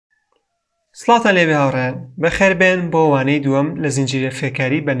سڵاتان لێبێ هاوڕێیان، بەخێربێن بۆ وانەی دووەم لە زنجیرە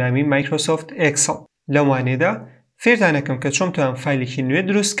فێرکاری بە نامی مایکرۆسۆفت ئێکسڵ. لەم وانەیەدا فێرتان دەکەم کە چۆن توان فایلێکی نوێ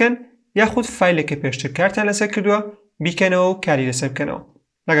دروستکەن یاخود فایلێکی پێشتر کارتان لەسەر کردووە بیکەنەوە و کاری لەسەر بکەنەوە.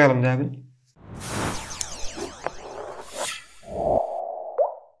 لەگەڵمدا بن.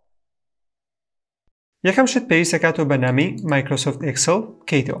 یەکەم شت پێویستە کاتەوە بە نامی مایکرۆسۆفت ئێکسڵ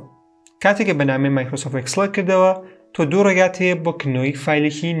بکەیتەوە. کاتێکە بە نامی مایکرۆسۆفت ئێکسڵ کردەوە تۆ دوو ڕێگات هەیە بۆ کردنەوەی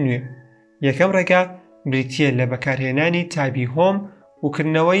فایلێکی نوێ. یەکەم ڕێگا بریتیە لە بەکارهێنانی تابی هۆم و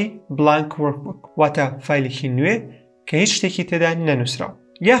کردنەوەی بلانک وەرکبوک، واتە فایلێکی نوێ کە هیچ شتێکی تێدا نەنووسراوە.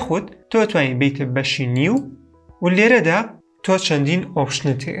 یاخود تۆ توانیت بیتە بەشی نیو و لێرەدا تۆ چەندین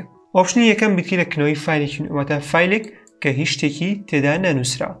ئۆپشنت هەیە. ئۆپشنی یەکەم بریتی لە کردنەوەی فایلێکی نوێ، واتە فایلێک کە هیچ شتێکی تێدا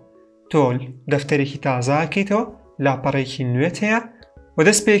نەنووسراوە. تۆ دەفتەرێکی تازە ئەکەیتەوە، لاپەڕێکی نوێت هەیە و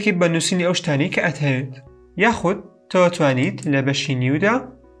دەست پێیەکی بە نووسینی ئەو شتانی کە ئەتەوێت. یاخود تۆ توانیت لە بەشی نیودا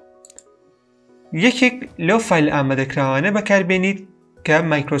یەکێک لەو فایل ئامادەکراوانە بەکاربێنیت کە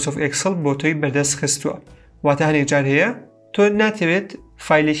مایکرۆسۆفت ئێکسڵ بۆ تۆی بەردەست خستووە. واتە هەنێک جار هەیە تۆ ناتەوێت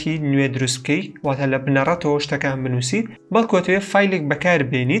فایلێکی نوێ دروست بکەیت، واتە لە بنەڕەتەوە شتەکان بنووسیت، بەڵکو دەوێت فایلێک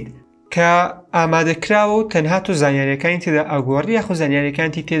بەکاربێنیت کە ئامادەکراوە و تەنها تۆ زانیاریەکانی تێدا ئەگۆڕی یاخود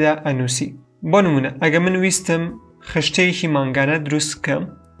زانیاریەکانی تێدا ئەنووسی. بۆ نمونە ئەگە من ویستم خشتەیەکی مانگانە دروست بکەم،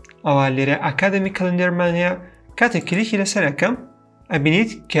 ئەوە لێرە ئەکادمی کەلەندەرمان هەیە، کاتێک کلیکی لەسەر ئەکەم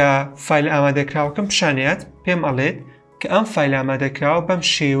ئەبینیت کە فایل ئامادەکراوەکەم پیشانەیەت پێم ئەڵێت کە ئەم فایل ئامادەکراوە بەم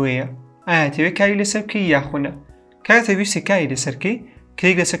شێوەیە. ئایا دەوێت کاری لەسەر بکەی یاخونە؟ کاتێک ویستی کاری لەسەر بکەی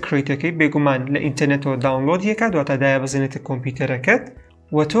کلیک لەسەر کڕیتەکەی بێگومان لە ئینتەرنێتەوە داونلۆد یەکە دواتە دایەبەزێنێتە کۆمپیوتەرەکەت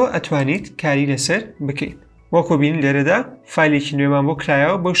و تۆ ئەتوانیت کاری لەسەر بکەیت. وەکو بین لێرەدا فایلێکی نوێمان بۆ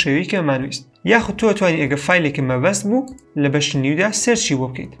کرایەوە بەو شێوەیە کە مانویست. یاخود تۆ ئەتوانی ئەگە فایلێکی مەبەست بوو لە بەشی نیودا سەرچی بۆ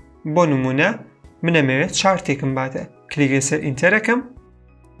بکەیت. بۆ نمونە من ئەمەوێت چارتێکم باتە، کلیک لەسەر ئینتەرەکەم.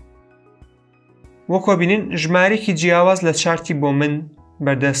 وەکو بینین ژمارەیەکی جیاواز لە چارتی بۆ من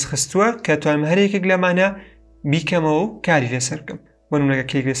بەردەست خستووە کە توانم هەر یەکێک لەمانە بیکەمەوە و کاری لەسەر بکەم. بۆ نمونەکە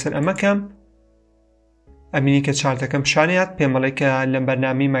کلیک لەسەر ئەمەکەم، ئەبینی کە چارتەکەم پیشانەیەت پێم ئەڵێ کە لە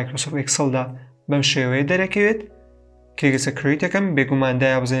بەرنامەی مایکرۆسۆفت ئێکسڵدا بەم شێوەیە دەرەکەوێت. کلیک لەسەر کڕیتەکەم بێگومان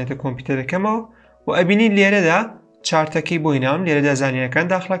دایەبەزێنێتە کۆمپیوتەرەکەمەوە و ئەبینی لێرەدا چارتەکەی بۆ هێناوم، لێرەدا زانیاریەکان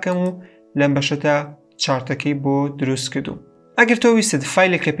داخڵەکەم و لەم بەشەدا چارتەکەی بۆ دروست کردوم. ئەگەر تۆ ویستت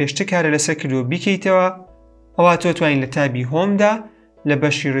فایلێک کە پێشتر کارە لەسەر کردووە بیکەیتەوە، ئەوە تۆ توانیت لە تابی هۆمدا لە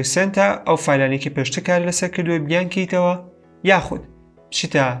بەشی ڕیسەنتە ئەو فایلانێکی پێشتر کار لەسەر کردووە بیانکەیتەوە، یاخود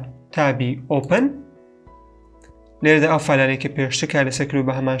بچیتە تابی ئۆپن، لێرەدا ئەو فایلانێکی پێشتر کار لەسەر کردووە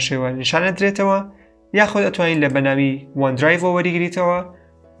بە هەمان شێوە نیشانە درێتەوە، یاخود ئەتوانیت لە بەناوی وانەیەدا وەریگریتەوە.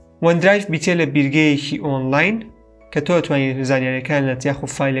 وانەیە بیتێ لە بیرگەیەکی ئۆنلاین کە تۆ ئەتوانیت زانیاریەکانت یاخود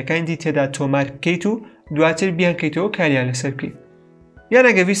فایلەکانی تێدا تۆمار بکەیت و دواتر بیانکەیتەوە کاریان لەسەر بکەیت. یان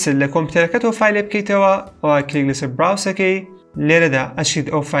ئەگە ویستت لە کۆمپیوتەرەکەتەوە فایلێ بکەیتەوە، ئەوە کلیک لەسەر براوسەکەی، لێرەدا ئەچیت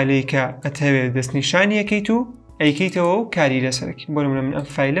ئەو فایلەی کە ئەتەوێت دەستنیشانی یەکەیت و ئەیکەیتەوە و کاری لەسەرکی. بۆ نمونە من ئەم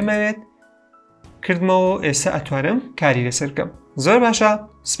فایلەمەوێت کردمەوە، ئێستا ئەتوانم کاری لەسەر بکەم. زۆر باشە،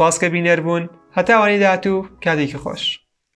 سپاس کە بینەر بوون، هەتا وانەی داهاتوو، کاتێکی خۆش.